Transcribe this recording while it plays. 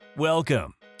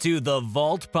Welcome to the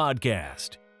Vault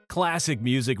Podcast, classic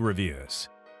music reviews,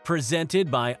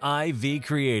 presented by IV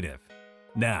Creative.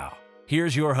 Now,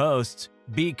 here's your hosts,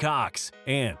 B. Cox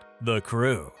and the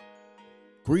crew.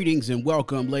 Greetings and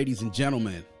welcome, ladies and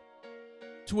gentlemen,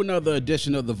 to another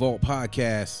edition of the Vault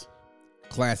Podcast,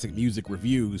 classic music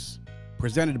reviews,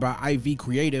 presented by IV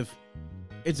Creative.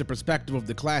 It's a perspective of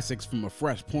the classics from a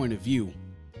fresh point of view.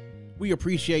 We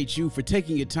appreciate you for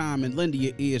taking your time and lending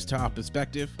your ears to our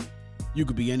perspective. You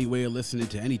could be anywhere listening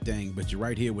to anything, but you're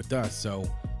right here with us, so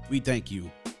we thank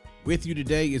you. With you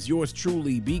today is yours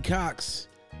truly, B. Cox,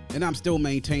 and I'm still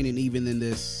maintaining even in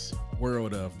this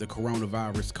world of the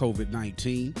coronavirus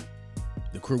COVID-19.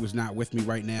 The crew is not with me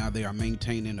right now. They are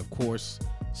maintaining, of course,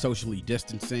 socially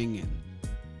distancing and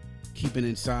keeping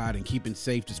inside and keeping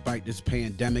safe despite this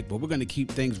pandemic, but we're going to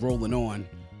keep things rolling on.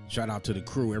 Shout out to the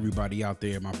crew, everybody out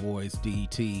there, my boys,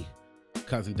 DET,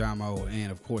 Cousin Damo, and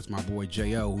of course my boy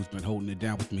J.O., who's been holding it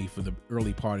down with me for the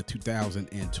early part of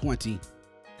 2020.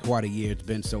 Quite a year it's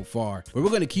been so far. But we're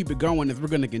going to keep it going as we're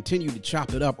going to continue to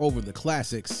chop it up over the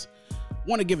classics.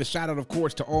 Want to give a shout out, of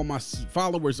course, to all my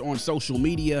followers on social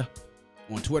media,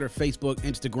 on Twitter, Facebook,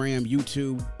 Instagram,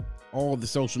 YouTube, all the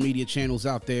social media channels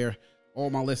out there, all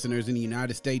my listeners in the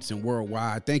United States and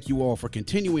worldwide. Thank you all for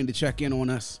continuing to check in on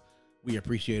us. We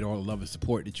appreciate all the love and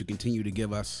support that you continue to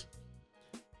give us.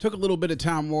 Took a little bit of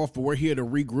time off, but we're here to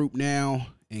regroup now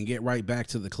and get right back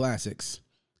to the classics.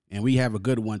 And we have a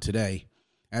good one today.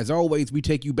 As always, we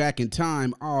take you back in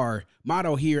time. Our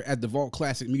motto here at the Vault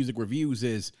Classic Music Reviews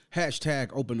is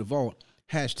hashtag open the vault,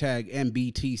 hashtag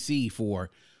MBTC for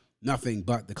nothing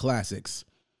but the classics.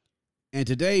 And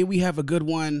today we have a good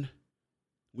one.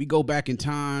 We go back in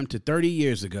time to 30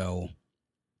 years ago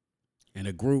and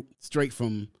a group straight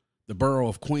from the borough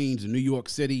of Queens in New York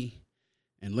City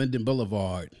and Linden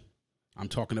Boulevard. I'm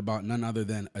talking about none other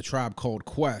than A Tribe Called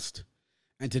Quest.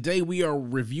 And today we are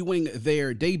reviewing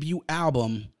their debut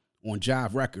album on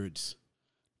Jive Records,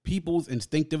 People's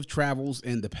Instinctive Travels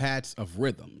in the Paths of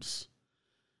Rhythms.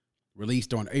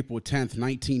 Released on April 10th,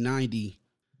 1990.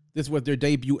 This was their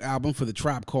debut album for the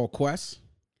Tribe Called Quest.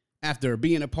 After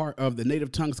being a part of the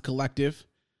Native Tongues Collective,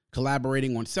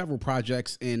 collaborating on several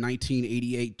projects in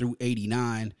 1988 through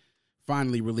 89,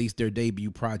 finally released their debut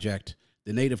project.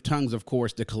 The Native Tongues, of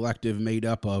course, the collective made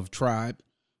up of Tribe,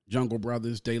 Jungle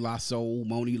Brothers, De La Soul,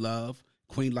 Moni Love,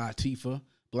 Queen Latifah,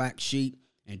 Black Sheep,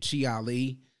 and Chi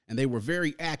Ali. And they were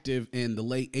very active in the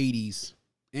late 80s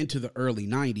into the early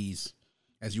 90s.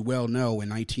 As you well know, in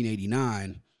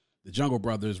 1989, the Jungle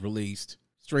Brothers released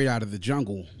Straight Out of the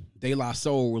Jungle. De La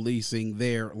Soul releasing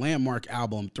their landmark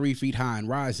album, 3 Feet High and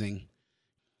Rising.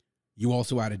 You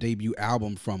also had a debut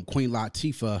album from Queen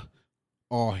Latifah,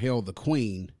 All Hail the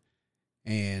Queen.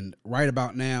 And right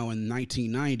about now in the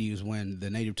 1990s when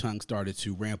the Native Tongues started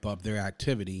to ramp up their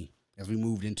activity as we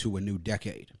moved into a new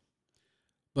decade.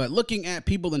 But looking at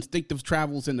People's Instinctive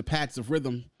Travels in the Paths of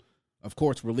Rhythm, of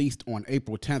course, released on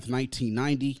April 10th,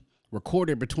 1990,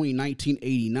 recorded between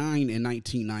 1989 and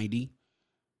 1990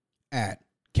 at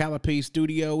Calipe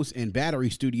Studios and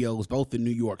Battery Studios, both in New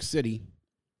York City.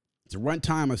 It's a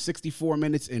runtime of 64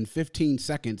 minutes and 15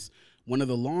 seconds, one of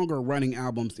the longer running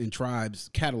albums in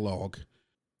Tribe's catalog,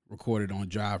 recorded on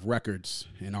Jive Records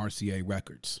and RCA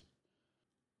Records.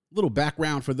 Little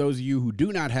background for those of you who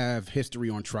do not have history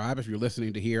on Tribe. If you're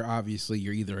listening to here, obviously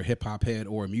you're either a hip-hop head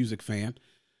or a music fan.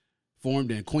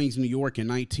 Formed in Queens, New York in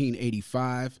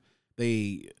 1985.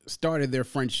 They started their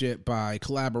friendship by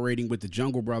collaborating with the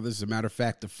Jungle Brothers. As a matter of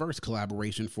fact, the first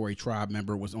collaboration for a Tribe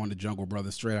member was on the Jungle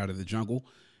Brothers, Straight Out of the Jungle.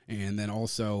 And then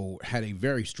also had a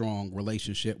very strong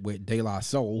relationship with De La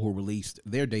Soul, who released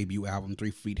their debut album,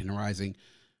 3 Feet and Rising,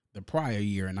 the prior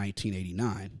year in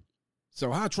 1989.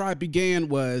 So how Tribe began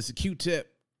was Q-Tip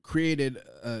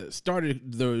started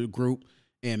the group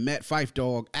and met Phife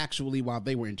Dawg actually while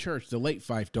they were in church, the late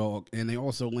Phife Dawg, and they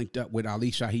also linked up with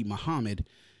Ali Shaheed Muhammad.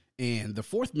 And the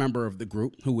fourth member of the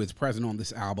group, who is present on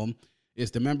this album,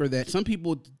 is the member that some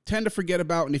people tend to forget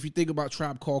about. And if you think about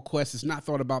Tribe Called Quest, it's not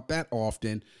thought about that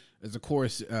often. Is, of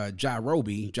course, Jairobe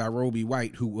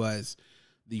White, who was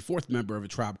the fourth member of A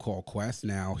Tribe Called Quest.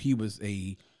 Now, he was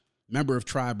a member of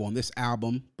Tribe on this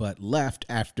album, but left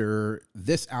after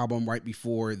this album right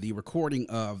before the recording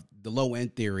of The Low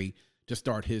End Theory to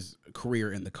start his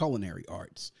career in the culinary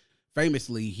arts.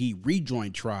 Famously, he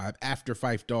rejoined Tribe after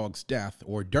Phife Dawg's death,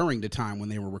 or during the time when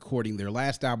they were recording their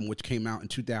last album, which came out in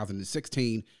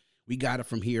 2016. We Got It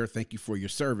From Here, Thank You For Your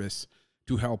Service,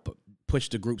 to help push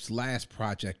the group's last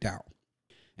project out.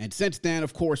 And since then,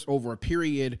 of course, over a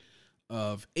period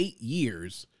of 8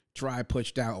 years, Tribe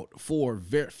pushed out 5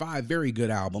 very good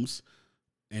albums,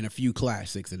 and a few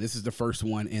classics, and this is the first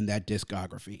one in that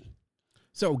discography.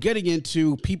 So getting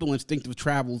into People Instinctive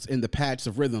Travels in the Patch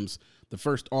of Rhythms, the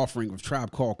first offering of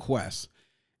Tribe Called Quest.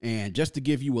 And just to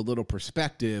give you a little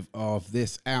perspective of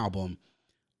this album,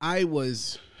 I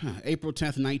was April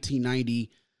 10th,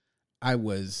 1990. I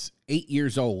was 8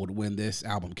 years old when this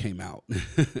album came out.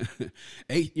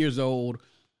 8 years old,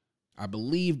 I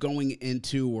believe going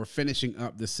into or finishing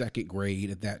up the second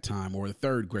grade at that time, or the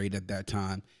third grade at that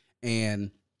time. And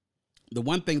the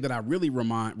one thing that I really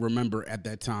remember at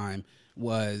that time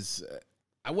was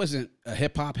I wasn't a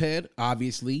hip hop head,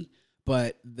 obviously.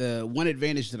 But the one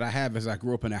advantage that I have is I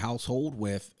grew up in a household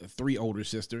with 3 older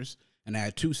sisters, and I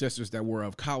had 2 sisters that were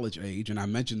of college age. And I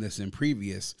mentioned this in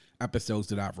previous episodes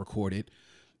that I've recorded,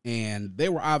 and they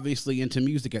were obviously into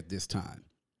music at this time.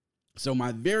 So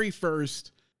my very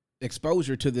first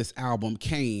exposure to this album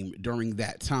came during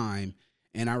that time.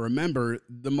 And I remember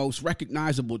the most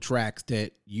recognizable tracks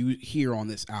that you hear on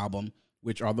this album,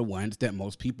 which are the ones that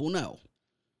most people know.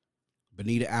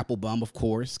 Bonita Applebum, of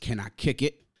course, Can I Kick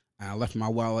It? I Left My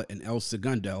Wallet, and El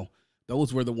Segundo.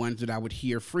 Those were the ones that I would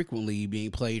hear frequently being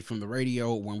played from the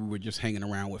radio when we were just hanging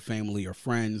around with family or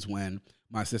friends, when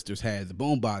my sisters had the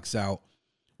boombox out,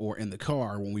 or in the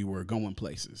car when we were going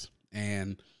places.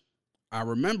 And I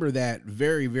remember that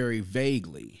very, very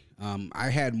vaguely. I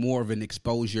had more of an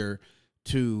exposure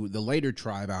to the later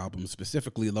Tribe albums,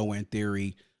 specifically Low End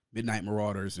Theory, Midnight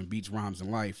Marauders, and Beats, Rhymes,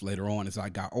 and Life later on as I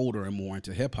got older and more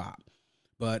into hip hop.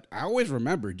 But I always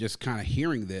remember just kind of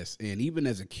hearing this, and even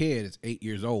as a kid, as 8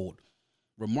 years old,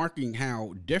 remarking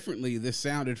how differently this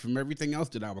sounded from everything else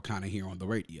that I would kind of hear on the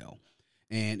radio.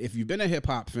 And if you've been a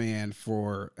hip-hop fan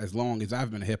for as long as I've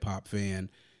been a hip-hop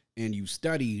fan, and you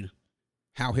studied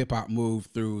how hip-hop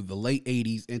moved through the late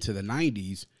 80s into the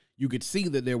 90s, you could see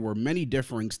that there were many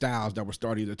differing styles that were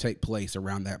starting to take place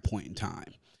around that point in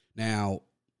time. Now,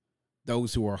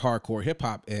 those who are hardcore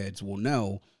hip-hop heads will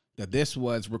know that this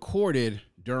was recorded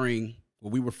during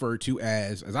what we refer to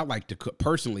as I like to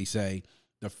personally say,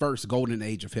 the first golden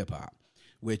age of hip hop,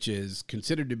 which is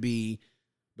considered to be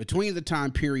between the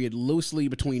time period loosely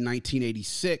between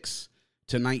 1986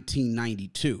 to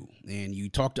 1992. And you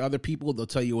talk to other people, they'll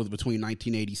tell you it was between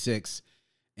 1986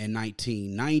 and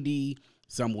 1990.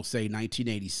 Some will say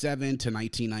 1987 to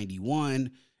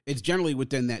 1991. It's generally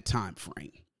within that time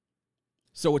frame.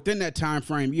 So within that time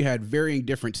frame, you had varying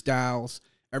different styles.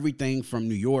 Everything from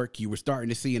New York, you were starting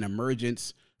to see an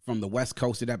emergence from the West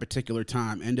Coast at that particular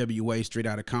time. NWA, Straight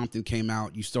Outta Compton, came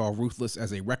out. You saw Ruthless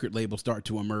as a record label start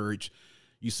to emerge.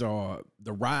 You saw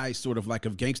the rise sort of like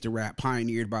of gangster rap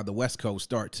pioneered by the West Coast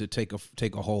start to take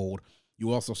a hold.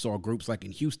 You also saw groups like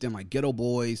in Houston, like Ghetto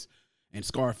Boys and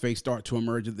Scarface start to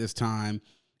emerge at this time.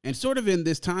 And sort of in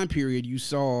this time period, you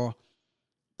saw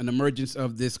an emergence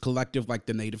of this collective like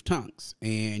the Native Tongues.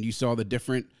 And you saw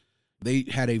they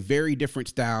had a very different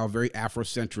style, very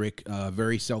Afrocentric,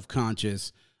 very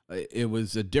self-conscious. It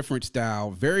was a different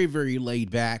style, very, very laid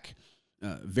back,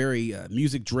 very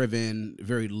music driven,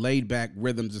 very laid back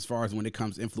rhythms as far as when it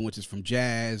comes to influences from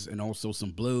jazz and also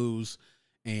some blues.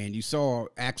 And you saw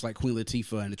acts like Queen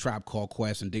Latifah and the Tribe Called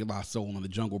Quest and De La Soul and the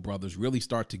Jungle Brothers really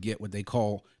start to get what they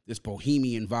call this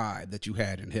bohemian vibe that you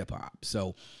had in hip hop.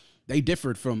 So they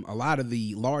differed from a lot of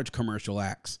the large commercial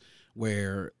acts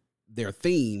where their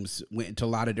themes went into a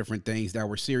lot of different things that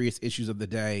were serious issues of the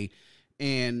day,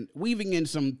 and weaving in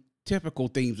some typical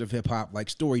themes of hip hop like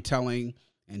storytelling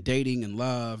and dating and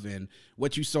love. And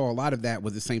what you saw, a lot of that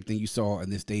was the same thing you saw in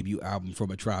this debut album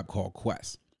from A Tribe Called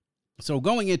Quest. So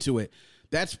going into it,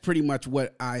 that's pretty much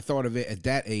what I thought of it at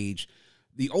that age.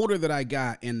 The older that I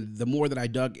got and the more that I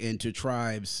dug into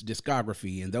Tribe's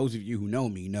discography, and those of you who know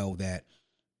me know that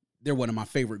they're one of my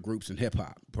favorite groups in hip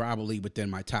hop, probably within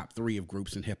my top 3 of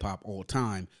groups in hip hop all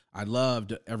time. I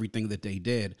loved everything that they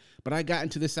did, but I got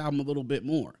into this album a little bit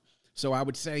more. So I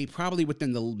would say probably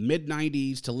within the mid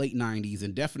 90s to late 90s,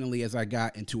 and definitely as I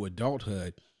got into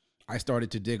adulthood, I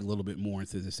started to dig a little bit more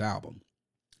into this album.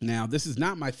 Now, this is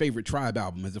not my favorite Tribe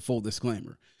album, as a full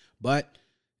disclaimer, but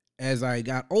as I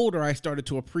got older, I started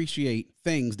to appreciate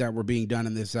things that were being done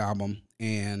in this album,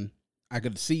 and I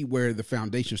could see where the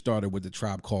foundation started with the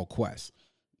Tribe Called Quest.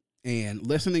 And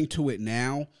listening to it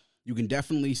now, you can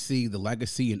definitely see the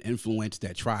legacy and influence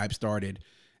that Tribe started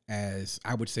as,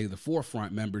 I would say, the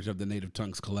forefront members of the Native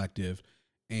Tongues Collective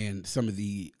and some of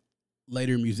the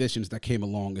later musicians that came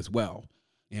along as well.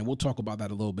 And we'll talk about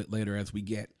that a little bit later as we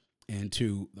get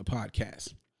into the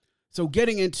podcast. So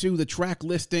getting into the track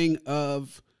listing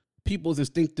of People's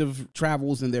Instinctive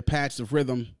Travels and their Patch of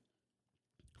Rhythm,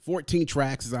 14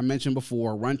 tracks, as I mentioned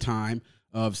before, runtime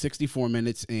of 64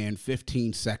 minutes and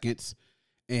 15 seconds.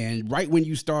 And right when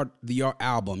you start the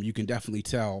album, you can definitely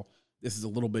tell this is a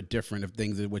little bit different of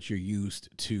things than what you're used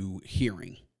to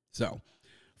hearing. So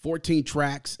 14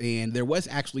 tracks, and there was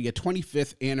actually a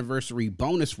 25th anniversary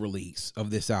bonus release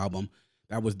of this album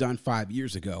that was done 5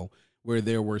 years ago, where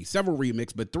there were several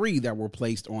remixes, but 3 that were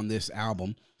placed on this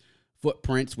album.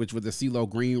 Footprints, which was a CeeLo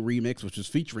Green remix, which was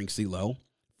featuring CeeLo.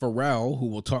 Pharrell, who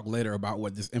will talk later about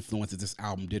what this influence of this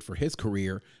album did for his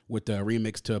career, with the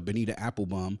remix to Bonita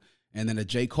Applebum, and then a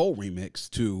J. Cole remix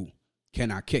to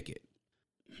Can I Kick It?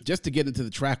 Just to get into the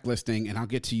track listing, and I'll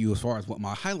get to you as far as what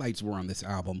my highlights were on this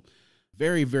album.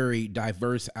 Very, very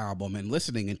diverse album, and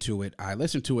listening into it, I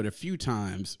listened to it a few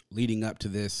times leading up to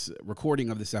this recording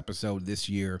of this episode this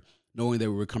year, knowing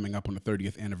that we were coming up on the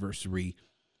 30th anniversary.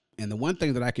 And the one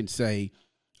thing that I can say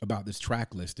about this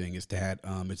track listing is that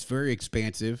it's very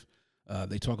expansive.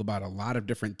 They talk about a lot of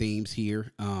different themes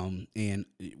here. And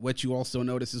what you also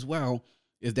notice as well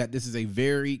is that this is a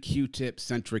very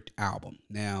Q-Tip-centric album.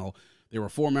 Now, there were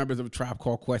 4 members of a Tribe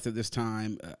Called Quest at this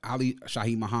time. Ali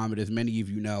Shaheed Muhammad, as many of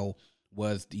you know,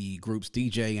 was the group's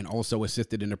DJ and also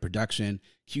assisted in the production.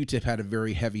 Q-Tip had a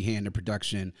very heavy hand in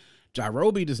production.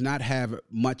 Jairobi does not have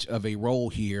much of a role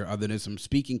here other than some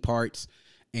speaking parts,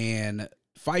 and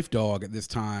Phife Dawg at this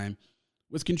time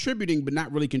was contributing, but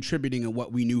not really contributing in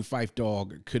what we knew Phife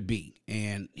Dawg could be.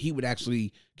 And he would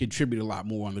actually contribute a lot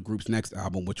more on the group's next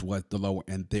album, which was The Lower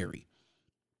End Theory.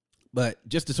 But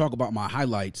just to talk about my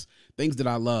highlights, things that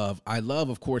I love,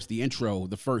 of course, the intro,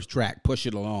 the first track, Push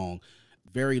It Along.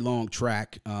 Very long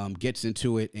track, gets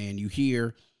into it, and you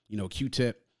hear,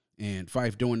 Q-Tip and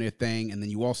Phife doing their thing, and then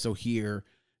you also hear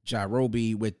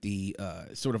Jairobi with the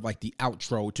sort of like the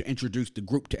outro to introduce the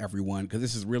group to everyone, because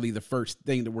this is really the first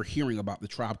thing that we're hearing about the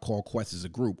Tribe Called Quest as a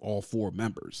group, all 4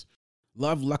 members.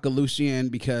 Love Lucka Lucian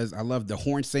because I love the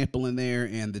horn sample in there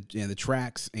and the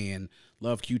tracks, and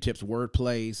love Q-Tip's word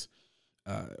plays.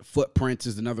 Footprints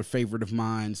is another favorite of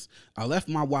mine. I Left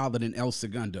My Wallet in El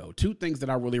Segundo. 2 things that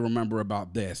I really remember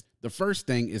about this. The first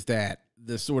thing is that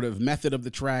the sort of method of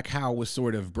the track, how it was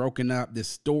sort of broken up, this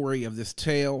story of this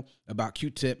tale about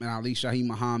Q-Tip and Ali Shaheed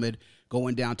Muhammad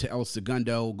going down to El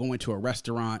Segundo, going to a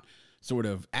restaurant, sort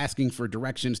of asking for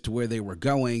directions to where they were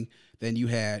going. Then you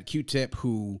had Q-Tip,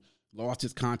 who lost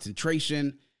his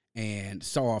concentration and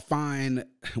saw a fine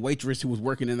waitress who was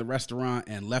working in the restaurant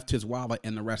and left his wallet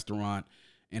in the restaurant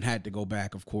and had to go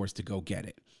back, of course, to go get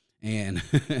it. And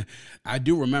I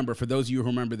do remember, for those of you who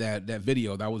remember that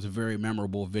video, that was a very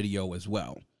memorable video as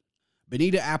well.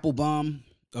 Bonita Applebum,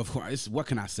 of course, what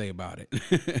can I say about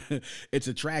it? It's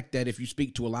a track that if you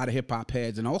speak to a lot of hip-hop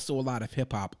heads and also a lot of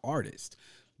hip-hop artists,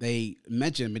 they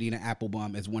mention Bonita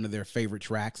Applebum as one of their favorite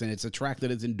tracks, and it's a track that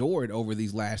has endured over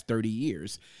these last 30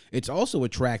 years. It's also a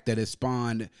track that has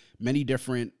spawned many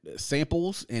different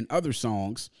samples and other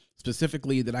songs,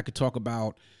 specifically that I could talk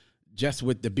about just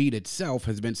with the beat itself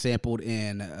has been sampled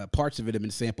in, parts of it have been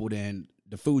sampled in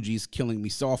the Fugees' Killing Me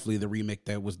Softly, the remake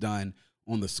that was done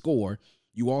on the score.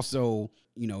 You also,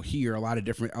 hear a lot of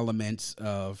different elements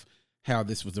of how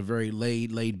this was a very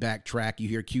laid back track. You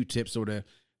hear Q-Tip sort of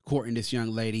courting this young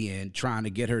lady and trying to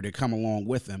get her to come along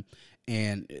with him.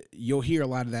 And you'll hear a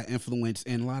lot of that influence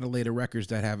in a lot of later records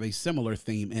that have a similar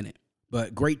theme in it.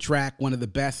 But great track, one of the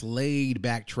best laid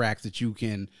back tracks that you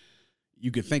can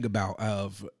think about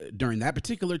of during that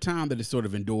particular time that is sort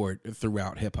of endured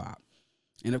throughout hip hop.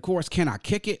 And of course, Can I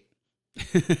Kick It?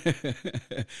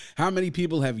 How many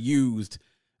people have used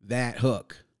that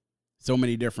hook so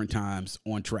many different times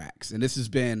on tracks? And this has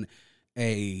been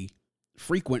a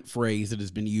frequent phrase that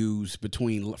has been used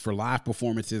for live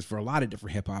performances for a lot of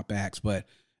different hip hop acts. But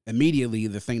immediately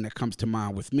the thing that comes to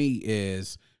mind with me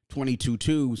is 22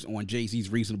 Twos on Jay-Z's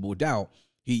Reasonable Doubt.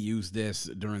 He used this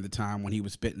during the time when he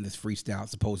was spitting this freestyle,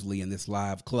 supposedly in this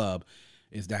live club,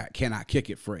 is that "Can I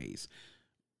Kick It" phrase.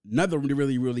 Another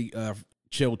really, really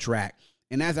chill track.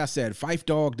 And as I said, Phife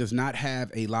Dawg does not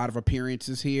have a lot of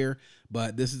appearances here,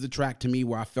 but this is a track to me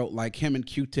where I felt like him and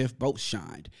Q-Tip both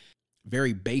shined.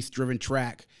 Very bass-driven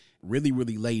track, really,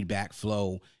 really laid-back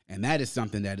flow, and that is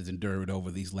something that has endured over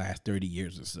these last 30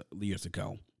 years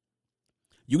ago.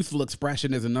 Youthful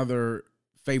Expression is another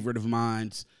favorite of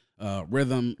mine.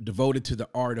 Rhythm, devoted to the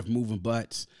art of moving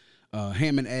butts.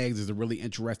 Ham and Eggs is a really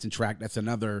interesting track. That's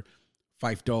another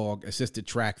Phife Dawg assisted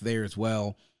track there as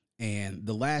well. And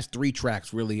the last 3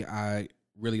 tracks I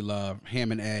really love.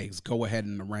 Ham and Eggs, Go Ahead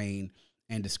in the Rain,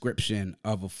 and Description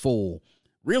of a Fool.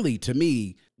 Really, to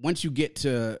me, once you get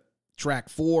to track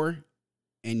 4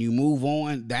 and you move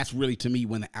on, that's really, to me,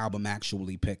 when the album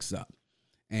actually picks up.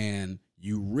 And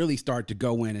you really start to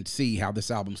go in and see how this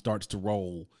album starts to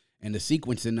roll. And the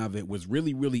sequencing of it was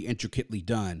really, really intricately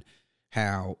done.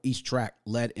 how each track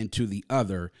led into the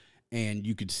other. And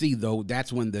you could see, though,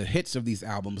 that's when the hits of these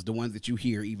albums, the ones that you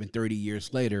hear even 30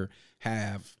 years later,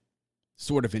 have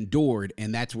sort of endured,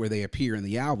 and that's where they appear in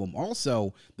the album.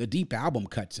 Also, the deep album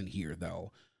cuts in here,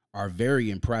 though, are very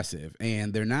impressive,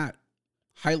 and they're not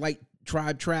highlight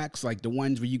Tribe tracks like the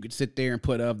ones where you could sit there and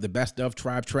put the best of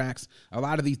Tribe tracks. A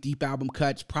lot of these deep album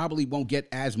cuts probably won't get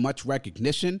as much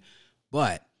recognition,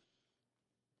 but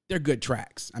they're good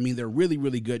tracks. I mean, they're really,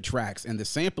 really good tracks, and the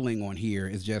sampling on here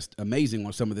is just amazing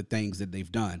on some of the things that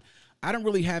they've done. I don't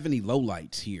really have any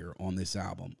lowlights here on this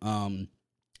album.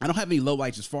 I don't have any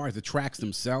lowlights as far as the tracks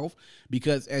themselves,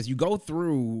 because as you go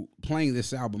through playing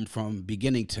this album from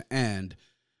beginning to end,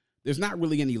 there's not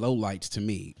really any lowlights to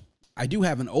me. I do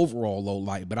have an overall low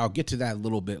light, but I'll get to that a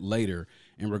little bit later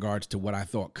in regards to what I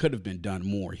thought could have been done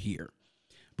more here.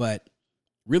 But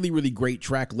really, really great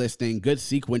track listing, good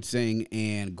sequencing,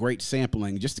 and great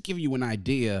sampling. Just to give you an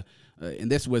idea, and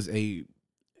this was a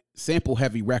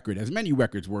sample-heavy record, as many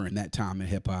records were in that time in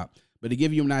hip-hop, but to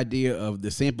give you an idea of the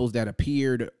samples that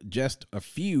appeared, just a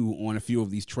few on a few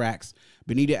of these tracks: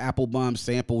 Benita Applebum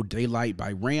sampled Daylight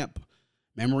by Ramp,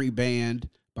 Memory Band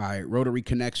by Rotary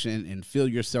Connection, and Feel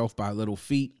Yourself by Little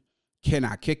Feat. Can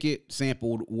I Kick It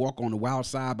sampled Walk on the Wild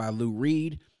Side by Lou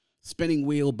Reed, Spinning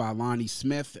Wheel by Lonnie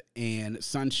Smith, and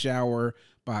Sun Shower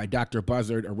by Dr.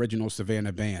 Buzzard, original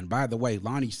Savannah Band. By the way,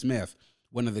 Lonnie Smith,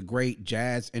 one of the great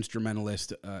jazz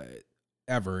instrumentalists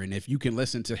ever, and if you can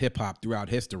listen to hip-hop throughout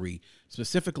history,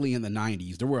 specifically in the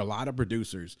 90s, there were a lot of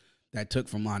producers that took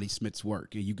from Lonnie Smith's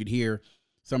work, and you could hear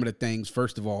some of the things.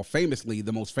 First of all, famously,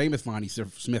 the most famous Lonnie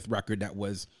Smith record that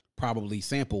was probably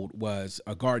sampled was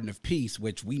A Garden of Peace,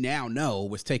 which we now know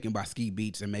was taken by Ski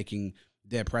Beats and making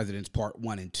Dead Presidents Part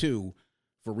 1 and 2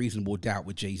 for Reasonable Doubt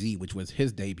with Jay-Z, which was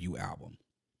his debut album.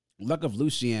 Luck of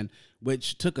Lucien,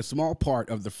 which took a small part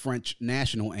of the French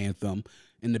national anthem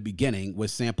in the beginning,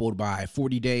 was sampled by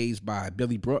 40 Days by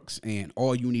Billy Brooks and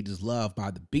All You Need Is Love by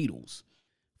the Beatles.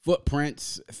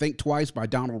 Footprints, Think Twice by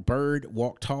Donald Byrd,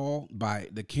 Walk Tall by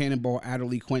the Cannonball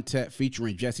Adderley Quintet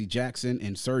featuring Jesse Jackson,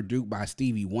 and Sir Duke by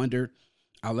Stevie Wonder.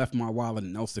 I Left My Wallet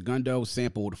in El Segundo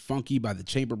sampled Funky by the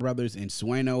Chamber Brothers and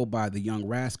Sueno by the Young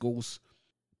Rascals.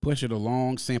 Push It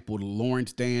Along sampled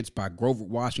Lawrence Dance by Grover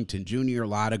Washington Jr. A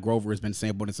lot of Grover has been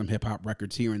sampled in some hip-hop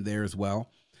records here and there as well.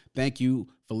 Thank You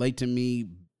for Late to Me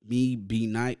Be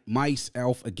Night,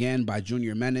 Myself Again by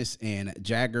Junior Menace, and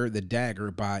Jagger the Dagger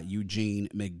by Eugene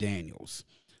McDaniels.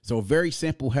 So a very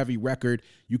sample heavy record.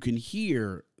 You can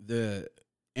hear the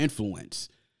influence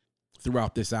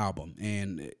throughout this album,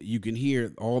 and you can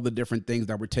hear all the different things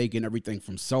that were taken, everything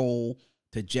from soul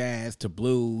to jazz to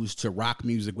blues to rock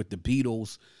music with the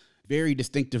Beatles. Very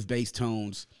distinctive bass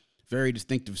tones, very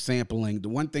distinctive sampling. The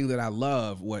one thing that I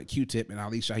love what Q-Tip and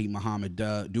Ali Shaheed Muhammad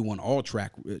do on all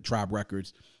Tribe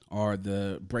records are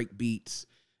the break beats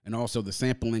and also the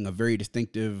sampling of very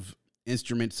distinctive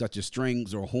instruments such as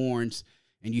strings or horns,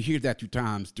 and you hear that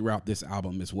throughout this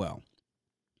album as well.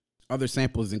 Other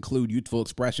samples include Youthful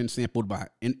Expression sampled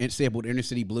Inner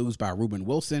City Blues by Reuben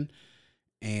Wilson,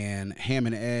 and Ham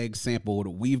and Eggs sampled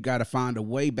We've Gotta Find a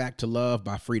Way Back to Love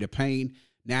by Frida Payne,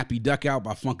 Nappy Duck Out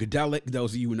by Funkadelic.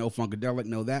 Those of you who know Funkadelic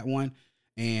know that one.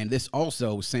 And this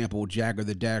also sampled Jagger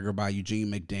the Dagger by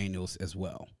Eugene McDaniels as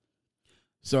well.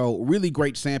 So really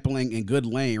great sampling and good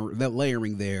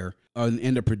layering there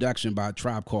in the production by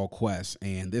Tribe Called Quest.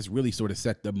 And this really sort of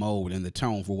set the mode and the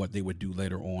tone for what they would do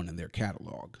later on in their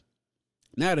catalog.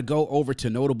 Now to go over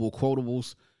to notable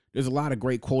quotables. There's a lot of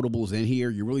great quotables in here.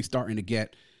 You're really starting to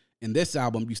get, in this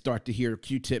album, you start to hear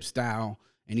Q-Tip style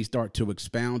and you start to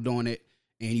expound on it.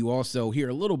 And you also hear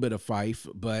a little bit of Fife,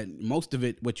 but most of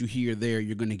it, what you hear there,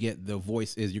 you're going to get the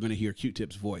voice is you're going to hear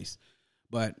Q-Tip's voice.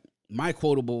 But my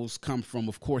quotables come from,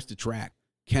 of course, the track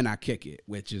Can I Kick It,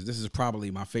 this is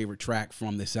probably my favorite track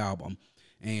from this album.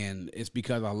 And it's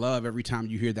because I love every time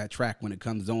you hear that track when it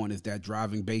comes on, is that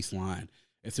driving bass line.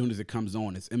 As soon as it comes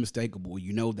on, it's unmistakable.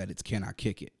 You know that it's Can I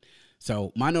Kick It.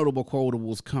 So my notable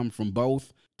quotables come from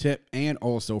both Tip and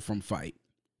also from Fight.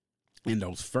 And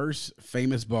those first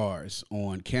famous bars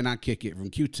on Can I Kick It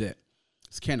from Q-Tip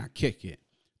is Can I Kick It?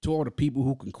 To all the people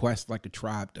who can quest like a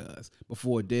tribe does.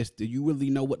 Before this, do you really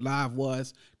know what live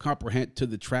was? Comprehend to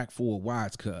the track for a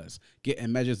wise cuz.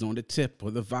 Getting measures on the tip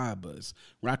of the vibers.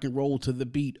 Rock and roll to the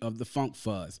beat of the funk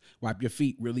fuzz. Wipe your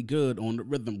feet really good on the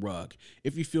rhythm rug.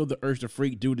 If you feel the urge to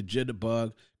freak, do the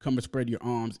jitterbug. Come and spread your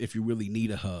arms if you really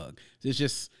need a hug. It's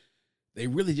just, they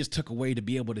really just took away to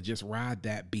be able to just ride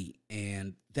that beat.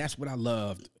 And that's what I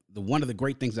loved. One of the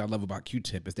great things I love about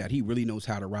Q-Tip is that he really knows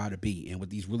how to ride a beat. And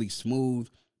with these really smooth,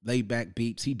 laid back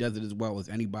beats, he does it as well as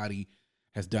anybody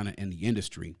has done it in the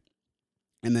industry.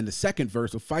 And then the second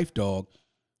verse of Phife Dawg,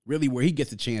 really where he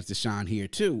gets a chance to shine here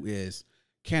too, is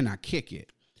 "Can I kick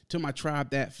it? To my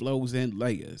tribe that flows in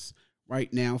layers.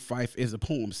 Right now, Phife is a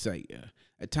poem sayer.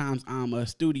 At times, I'm a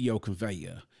studio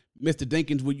conveyor. Mr.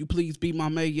 Dinkins, will you please be my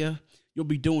mayor? You'll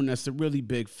be doing us a really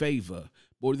big favor.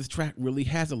 Boy, this track really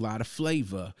has a lot of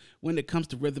flavor. When it comes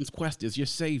to rhythms, Quest is your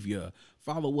savior.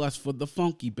 Follow us for the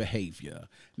funky behavior.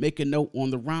 Make a note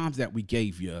on the rhymes that we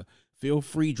gave you. Feel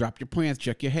free, drop your pants,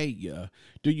 check your hair.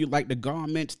 Do you like the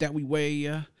garments that we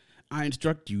wear? I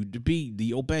instruct you to be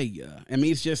the obeyer. I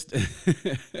mean, it's just this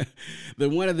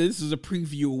is a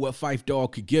preview of what Phife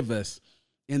Dawg could give us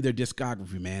in their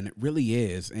discography, man. It really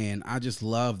is. And I just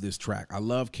love this track. I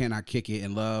love Can I Kick It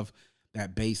and love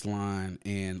that bass line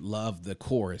and love the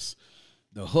chorus.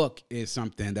 The hook is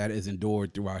something that is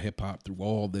endured throughout hip hop through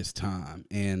all this time.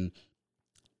 And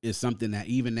it's something that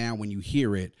even now when you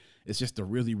hear it, it's just a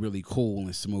really, really cool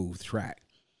and smooth track.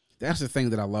 That's the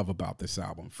thing that I love about this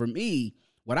album. For me,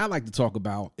 what I like to talk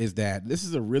about is that this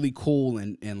is a really cool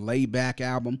and laid back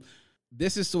album.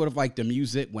 This is sort of like the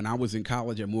music when I was in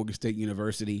college at Morgan State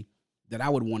University that I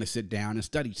would want to sit down and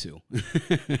study to.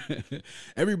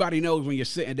 Everybody knows when you're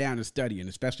sitting down and studying,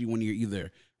 especially when you're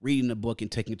either reading a book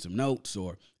and taking some notes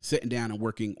or sitting down and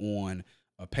working on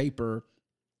a paper,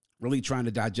 really trying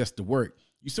to digest the work.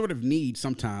 You sort of need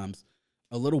sometimes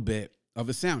a little bit of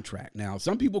a soundtrack. Now,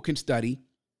 some people can study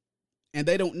and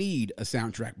they don't need a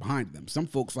soundtrack behind them. Some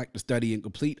folks like to study in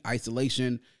complete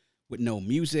isolation with no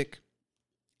music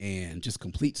and just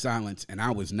complete silence, and I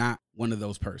was not one of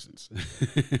those persons.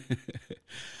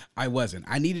 I wasn't.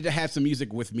 I needed to have some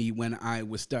music with me when I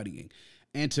was studying.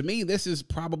 And to me, this is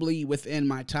probably within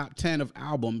my top 10 of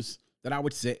albums that I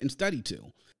would sit and study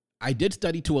to. I did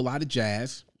study to a lot of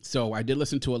jazz, so I did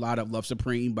listen to a lot of Love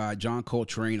Supreme by John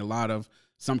Coltrane, a lot of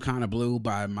Some Kind of Blue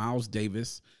by Miles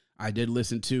Davis. I did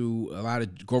listen to a lot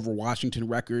of Grover Washington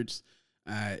records.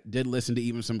 I did listen to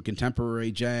even some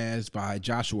contemporary jazz by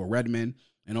Joshua Redman,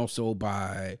 and also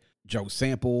by Joe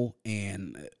Sample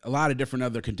and a lot of different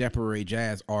other contemporary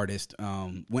jazz artists,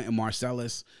 Wynton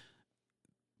Marsalis.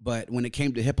 But when it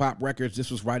came to hip-hop records,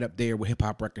 this was right up there with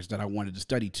hip-hop records that I wanted to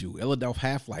study to. Philadelphia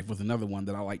Half-Life was another one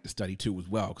that I like to study to as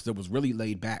well, because it was really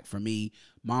laid back for me.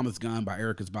 Mama's Gun by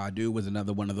Erykah Badu was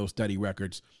another one of those study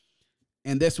records.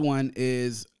 And this one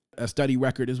is a study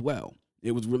record as well.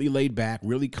 It was really laid back,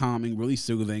 really calming, really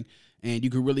soothing, and you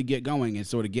could really get going and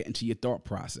sort of get into your thought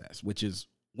process, which is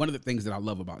one of the things that I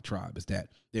love about Tribe, is that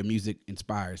their music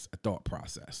inspires a thought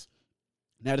process.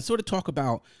 Now, to sort of talk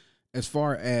about as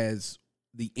far as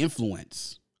the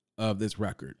influence of this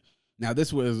record. Now,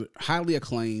 this was highly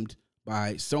acclaimed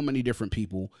by so many different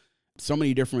people. So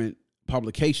many different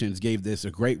publications gave this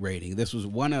a great rating. This was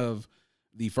one of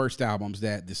the first albums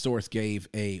that The Source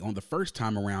on the first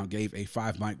time around, gave a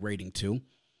 5 mic rating to.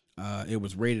 It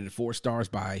was rated at 4 stars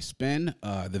by Spin.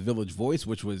 The Village Voice,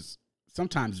 which was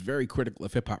sometimes very critical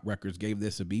of hip-hop records, gave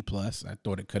this a B+. I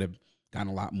thought it could have gotten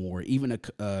a lot more. Even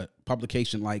a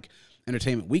publication like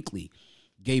Entertainment Weekly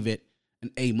gave it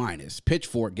an A-.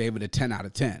 Pitchfork gave it a 10 out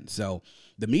of 10. So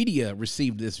the media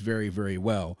received this very, very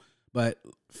well. But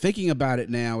thinking about it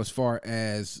now, as far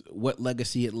as what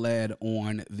legacy it led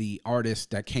on the artists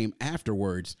that came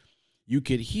afterwards, you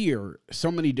could hear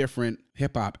so many different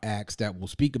hip-hop acts that will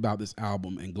speak about this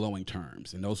album in glowing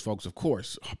terms. And those folks, of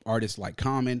course, artists like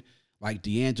Common, like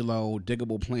D'Angelo,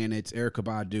 Diggable Planets, Erykah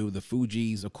Badu, the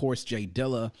Fugees, of course, Jay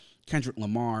Dilla, Kendrick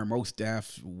Lamar, Mos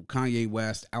Def, Kanye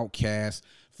West, Outkast.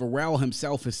 Pharrell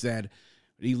himself has said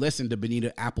he listened to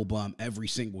Bonita Applebum every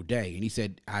single day. And he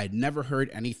said, I had never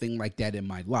heard anything like that in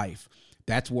my life.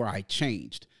 That's where I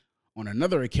changed. On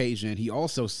another occasion, he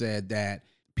also said that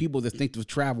People Distinctive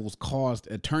Travels caused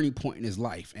a turning point in his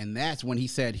life. And that's when he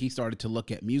said he started to look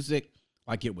at music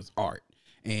like it was art.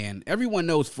 And everyone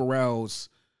knows Pharrell's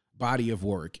body of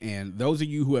work. And those of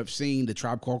you who have seen the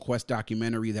Tribe Called Quest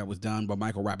documentary that was done by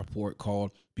Michael Rappaport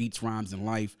called Beats, Rhymes, and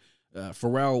Life,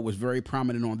 Pharrell was very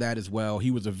prominent on that as well.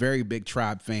 He was a very big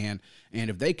Tribe fan. And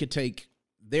if they could take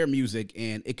their music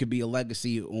and it could be a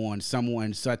legacy on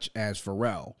someone such as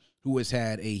Pharrell, who has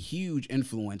had a huge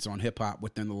influence on hip-hop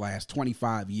within the last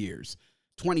 25 years,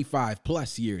 25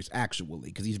 plus years, actually,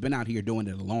 because he's been out here doing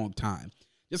it a long time,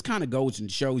 just kind of goes and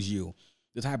shows you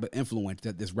the type of influence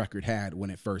that this record had when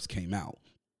it first came out.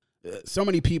 So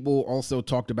many people also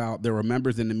talked about, there were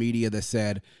members in the media that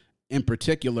said, in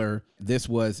particular, this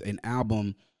was an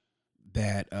album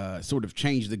that sort of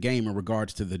changed the game in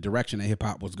regards to the direction that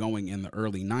hip-hop was going in the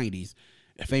early 90s.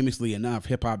 Famously enough,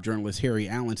 hip-hop journalist Harry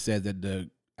Allen said that the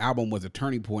album was a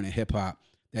turning point in hip-hop,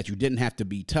 that you didn't have to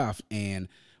be tough, and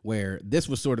where this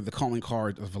was sort of the calling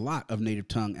card of a lot of native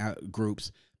tongue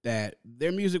groups that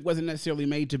their music wasn't necessarily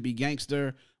made to be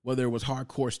gangster, whether it was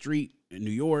hardcore street in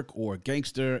New York or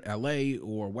gangster LA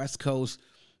or West Coast.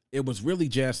 It was really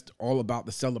just all about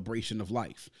the celebration of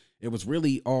life. It was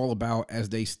really all about, as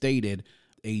they stated,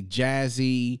 a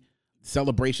jazzy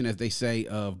celebration, as they say,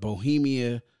 of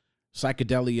bohemia,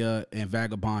 psychedelia, and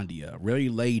vagabondia, really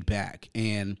laid back.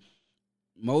 And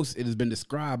it has been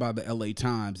described by the LA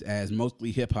Times as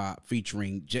mostly hip hop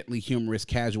featuring gently humorous,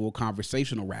 casual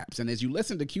conversational raps. And as you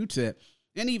listen to Q-Tip,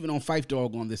 and even on Phife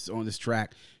Dawg on this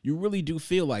track, you really do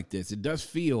feel like this. It does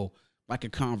feel like a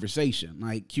conversation,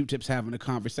 like Q-Tip's having a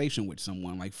conversation with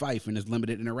someone, like Phife in his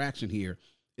limited interaction here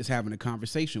is having a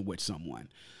conversation with someone.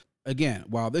 Again,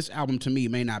 while this album to me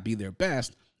may not be their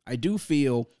best, I do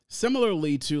feel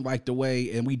similarly to like the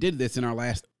way, and we did this in our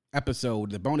last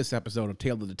episode, the bonus episode of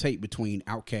Tale of the Tape between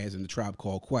Outkast and the Tribe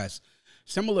Called Quest,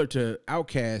 similar to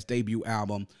Outkast's debut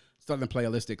album, Southern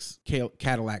Playalistic's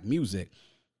Cadillac Music,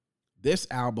 this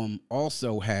album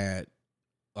also had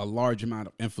a large amount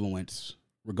of influence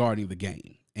regarding the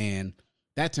game. And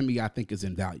that to me, I think is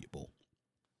invaluable.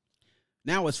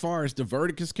 Now, as far as the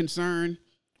verdict is concerned,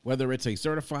 whether it's a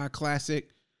certified classic,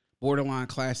 borderline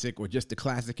classic, or just a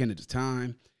classic in its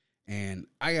time, and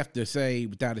I have to say,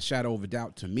 without a shadow of a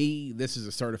doubt, to me, this is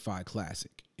a certified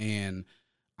classic. And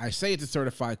I say it's a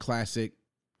certified classic,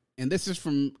 and this is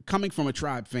coming from a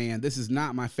Tribe fan. This is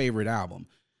not my favorite album.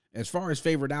 As far as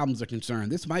favorite albums are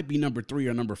concerned, this might be number 3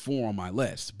 or number 4 on my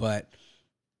list, but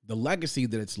the legacy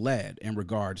that it's led in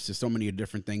regards to so many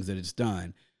different things that it's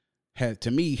done has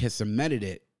cemented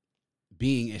it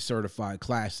being a certified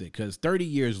classic. Because 30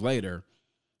 years later,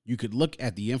 you could look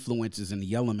at the influences and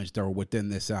the elements that are within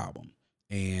this album,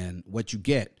 and what you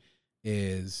get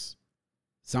is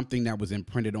something that was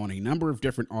imprinted on a number of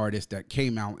different artists that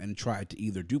came out and tried to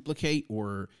either duplicate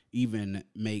or even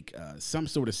make some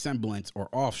sort of semblance or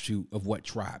offshoot of what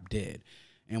Tribe did.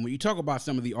 And when you talk about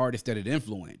some of the artists that it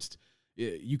influenced,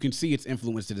 you can see its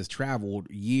influence that has traveled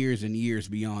years and years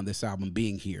beyond this album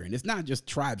being here. And it's not just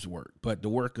Tribe's work, but the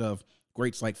work of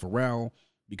greats like Pharrell,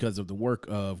 because of the work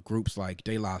of groups like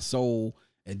De La Soul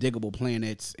and Diggable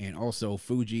Planets, and also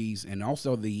Fugees, and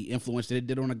also the influence that it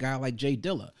did on a guy like Jay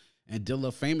Dilla. And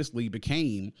Dilla famously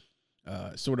became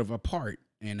sort of a part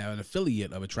and an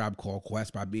affiliate of A Tribe Called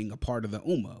Quest by being a part of the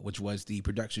Ummah, which was the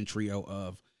production trio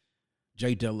of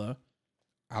Jay Dilla,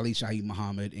 Ali Shaheed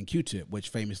Muhammad, and Q-Tip, which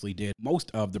famously did most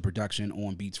of the production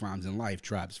on Beats, Rhymes, and Life,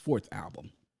 Tribe's 4th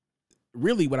album.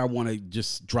 Really, what I want to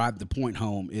just drive the point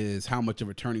home is how much of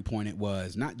a turning point it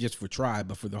was, not just for Tribe,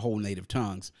 but for the whole Native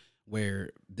Tongues, where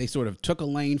they sort of took a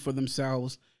lane for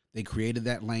themselves, they created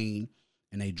that lane,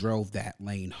 and they drove that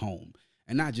lane home.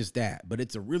 And not just that, but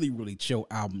it's a really, really chill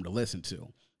album to listen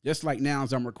to. Just like now,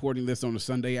 as I'm recording this on a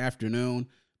Sunday afternoon,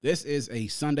 this is a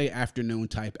Sunday afternoon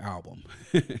type album.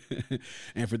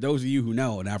 And for those of you who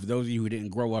know, now for those of you who didn't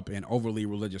grow up in overly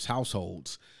religious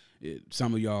households,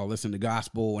 some of y'all listen to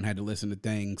gospel and had to listen to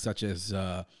things such as,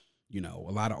 a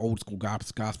lot of old school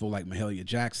gospel like Mahalia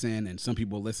Jackson, and some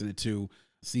people listening to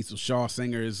Cecil Shaw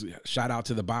singers. Shout out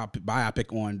to the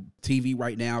biopic on TV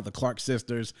right now, the Clark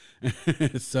sisters.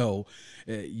 So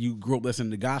you grew up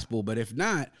listening to gospel, but if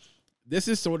not, this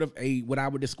is sort of what I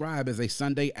would describe as a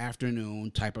Sunday afternoon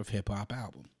type of hip hop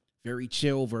album. Very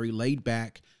chill, very laid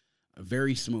back,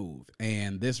 very smooth.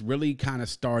 And this really kind of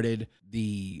started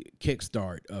the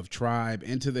kickstart of Tribe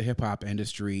into the hip hop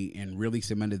industry and really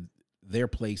cemented their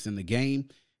place in the game.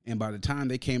 And by the time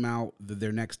they came out,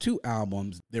 their next 2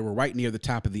 albums, they were right near the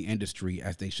top of the industry,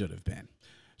 as they should have been.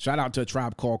 Shout out to A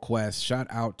Tribe Called Quest. Shout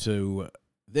out to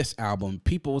this album,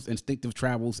 People's Instinctive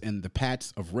Travels in the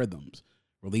Paths of Rhythms,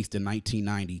 released in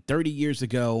 1990, 30 years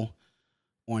ago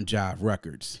on Jive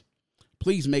Records.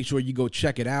 Please make sure you go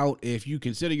check it out. If you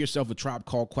consider yourself a Tribe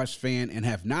Called Quest fan and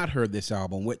have not heard this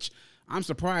album, which I'm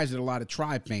surprised that a lot of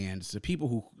Tribe fans, the people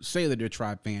who say that they're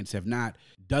Tribe fans, have not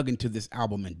dug into this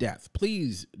album in depth,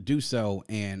 please do so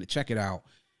and check it out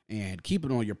and keep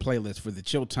it on your playlist for the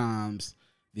chill times,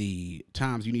 the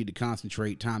times you need to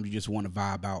concentrate, times you just want to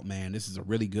vibe out, man. This is a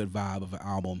really good vibe of an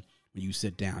album when you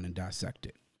sit down and dissect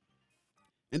it.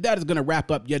 And that is going to wrap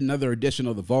up yet another edition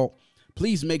of The Vault.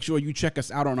 Please make sure you check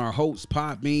us out on our host,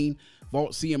 Podbean,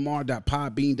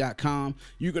 vaultcmr.podbean.com.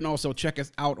 You can also check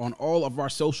us out on all of our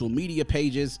social media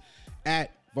pages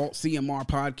at Vault CMR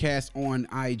Podcast on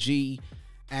IG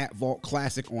at Vault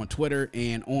Classic on Twitter,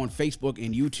 and on Facebook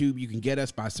and YouTube. You can get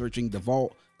us by searching the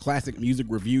Vault Classic Music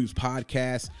Reviews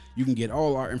podcast. You can get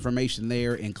all our information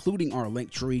there, including our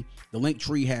link tree. The link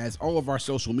tree has all of our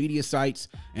social media sites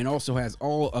and also has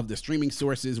all of the streaming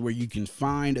sources where you can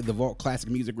find the Vault Classic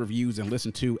Music Reviews and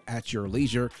listen to at your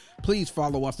leisure. Please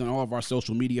follow us on all of our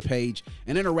social media page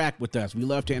and interact with us. We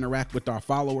love to interact with our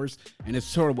followers, and it's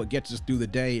sort of what gets us through the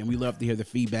day, and we love to hear the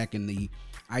feedback and the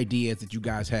ideas that you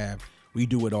guys have. We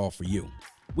do it all for you.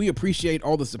 We appreciate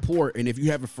all the support, and if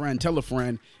you have a friend, tell a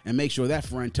friend, and make sure that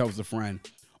friend tells a friend.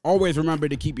 Always remember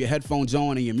to keep your headphones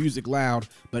on and your music loud,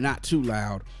 but not too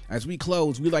loud. As we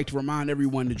close, we like to remind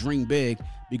everyone to dream big,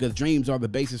 because dreams are the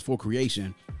basis for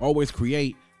creation. Always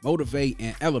create, motivate,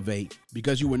 and elevate,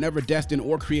 because you were never destined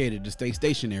or created to stay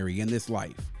stationary in this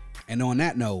life. And on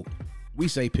that note, we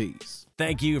say peace.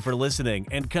 Thank you for listening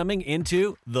and coming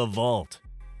into The Vault.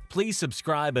 Please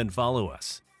subscribe and follow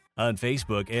us on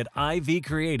Facebook at IV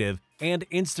Creative and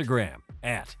Instagram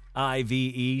at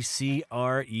IVECRE8.